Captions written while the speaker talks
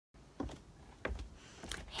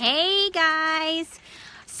Hey guys!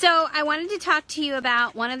 So I wanted to talk to you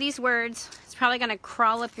about one of these words. It's probably going to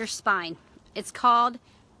crawl up your spine. It's called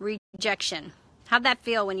rejection. How'd that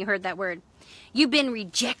feel when you heard that word? You've been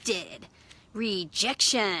rejected.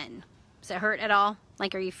 Rejection. Does it hurt at all?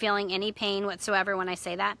 Like, are you feeling any pain whatsoever when I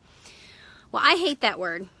say that? Well, I hate that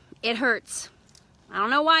word. It hurts. I don't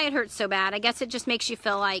know why it hurts so bad. I guess it just makes you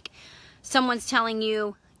feel like someone's telling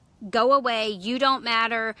you, go away, you don't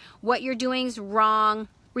matter, what you're doing's wrong.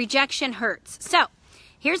 Rejection hurts. So,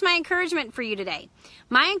 here's my encouragement for you today.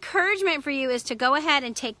 My encouragement for you is to go ahead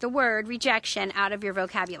and take the word rejection out of your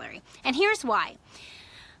vocabulary. And here's why.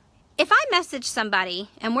 If I message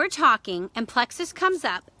somebody and we're talking and Plexus comes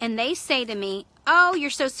up and they say to me, oh, you're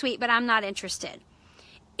so sweet, but I'm not interested.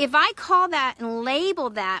 If I call that and label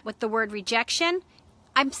that with the word rejection,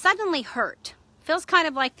 I'm suddenly hurt. Feels kind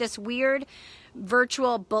of like this weird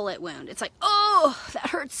virtual bullet wound. It's like, oh,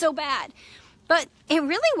 that hurts so bad. But it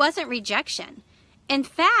really wasn't rejection. In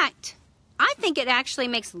fact, I think it actually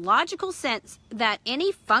makes logical sense that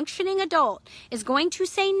any functioning adult is going to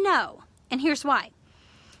say no. And here's why.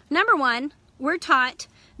 Number one, we're taught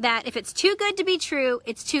that if it's too good to be true,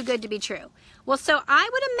 it's too good to be true. Well, so I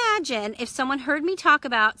would imagine if someone heard me talk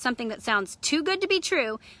about something that sounds too good to be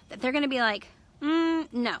true, that they're going to be like,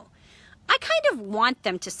 no. I kind of want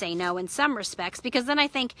them to say no in some respects, because then I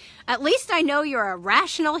think, at least I know you're a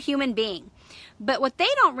rational human being. But what they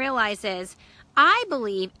don't realize is, I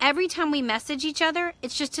believe every time we message each other,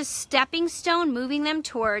 it's just a stepping stone moving them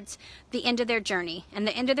towards the end of their journey. And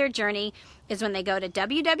the end of their journey is when they go to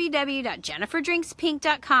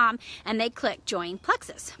www.jenniferdrinkspink.com and they click Join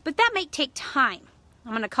Plexus. But that may take time.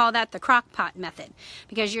 I'm going to call that the crock pot method,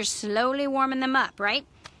 because you're slowly warming them up, right?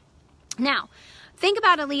 Now, think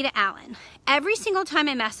about Alita Allen. Every single time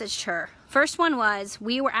I messaged her, first one was,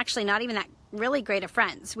 we were actually not even that really great of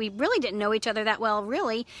friends. We really didn't know each other that well,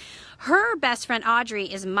 really. Her best friend,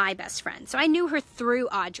 Audrey, is my best friend. So I knew her through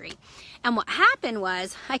Audrey. And what happened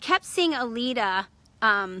was, I kept seeing Alita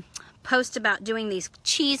post about doing these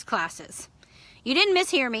cheese classes. You didn't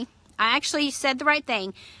mishear me. I actually said the right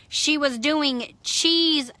thing. She was doing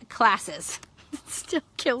cheese classes. It still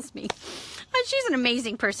kills me. But she's an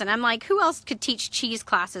amazing person. I'm like, who else could teach cheese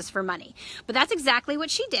classes for money? But that's exactly what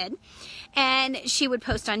she did. And she would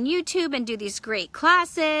post on YouTube and do these great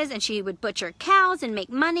classes. And she would butcher cows and make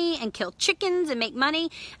money and kill chickens and make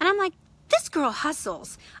money. And I'm like, this girl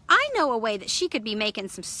hustles. I know a way that she could be making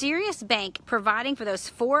some serious bank providing for those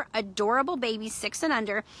 4 adorable babies, 6 and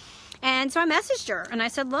under. And so I messaged her and I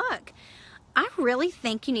said, look, I really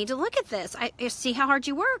think you need to look at this. I see how hard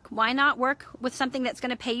you work. Why not work with something that's going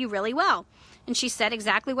to pay you really well? And she said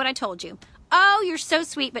exactly what I told you. Oh, you're so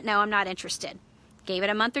sweet, but no, I'm not interested. Gave it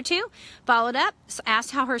a month or two, followed up,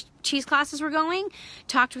 asked how her cheese classes were going,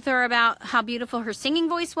 talked with her about how beautiful her singing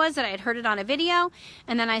voice was, that I had heard it on a video.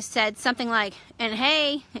 And then I said something like, and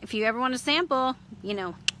hey, if you ever want a sample, you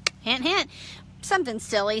know, hint, hint, something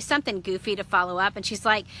silly, something goofy to follow up. And she's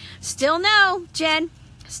like, still no, Jen,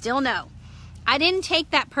 still no. I didn't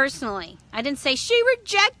take that personally. I didn't say, she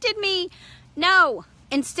rejected me. No.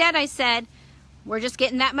 Instead, I said, we're just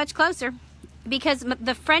getting that much closer. Because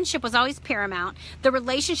the friendship was always paramount. The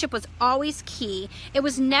relationship was always key. It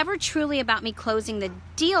was never truly about me closing the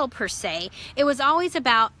deal per se. It was always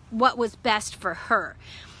about what was best for her.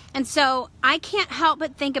 And so I can't help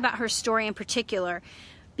but think about her story in particular,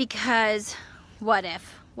 because what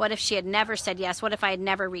if? What if she had never said yes? What if I had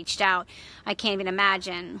never reached out? I can't even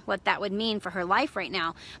imagine what that would mean for her life right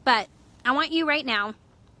now. But I want you right now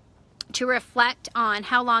to reflect on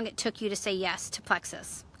how long it took you to say yes to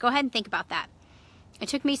Plexus. Go ahead and think about that. It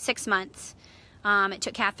took me 6 months. It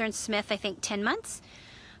took Catherine Smith, I think, 10 months.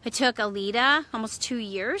 It took Alita almost 2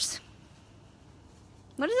 years.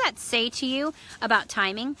 What does that say to you about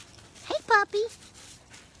timing? Hey, puppy.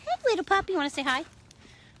 Hey, little puppy. You want to say hi?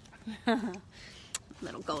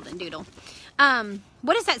 Little golden doodle.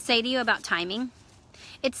 What does that say to you about timing?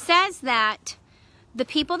 It says that the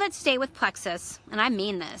people that stay with Plexus, and I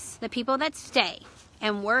mean this, the people that stay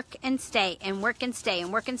and work and stay and work and stay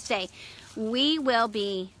and work and stay, we will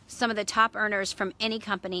be some of the top earners from any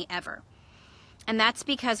company ever. And that's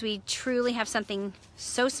because we truly have something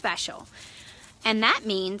so special. And that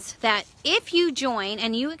means that if you join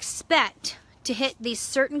and you expect to hit these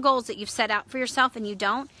certain goals that you've set out for yourself and you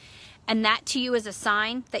don't, and that to you is a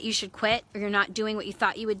sign that you should quit or you're not doing what you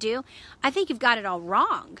thought you would do, I think you've got it all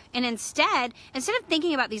wrong. And instead of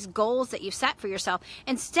thinking about these goals that you've set for yourself,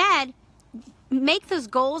 instead, make those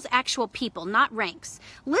goals actual people, not ranks.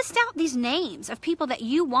 List out these names of people that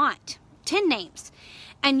you want, 10 names.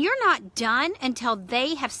 And you're not done until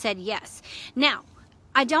they have said yes. Now,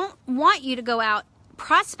 I don't want you to go out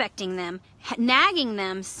prospecting them, nagging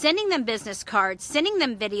them, sending them business cards, sending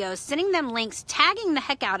them videos, sending them links, tagging the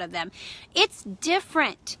heck out of them. It's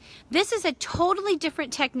different. This is a totally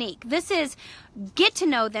different technique. This is get to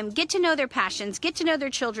know them, get to know their passions, get to know their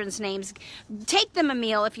children's names, take them a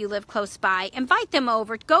meal if you live close by, invite them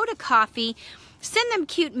over, go to coffee, send them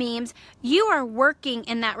cute memes. You are working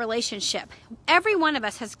in that relationship. Every one of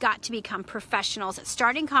us has got to become professionals at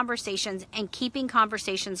starting conversations and keeping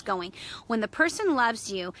conversations going. When the person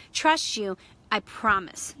loves you, trusts you, I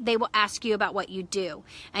promise they will ask you about what you do.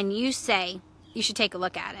 And you say, you should take a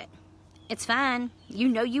look at it. It's fun. You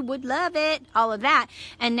know you would love it. All of that.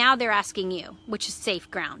 And now they're asking you, which is safe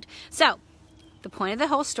ground. So, the point of the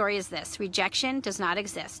whole story is this: rejection does not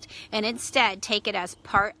exist, and instead take it as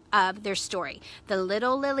part of their story, the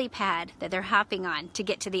little lily pad that they're hopping on to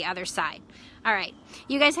get to the other side. All right,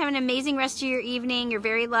 you guys have an amazing rest of your evening. You're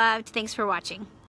very loved. Thanks for watching.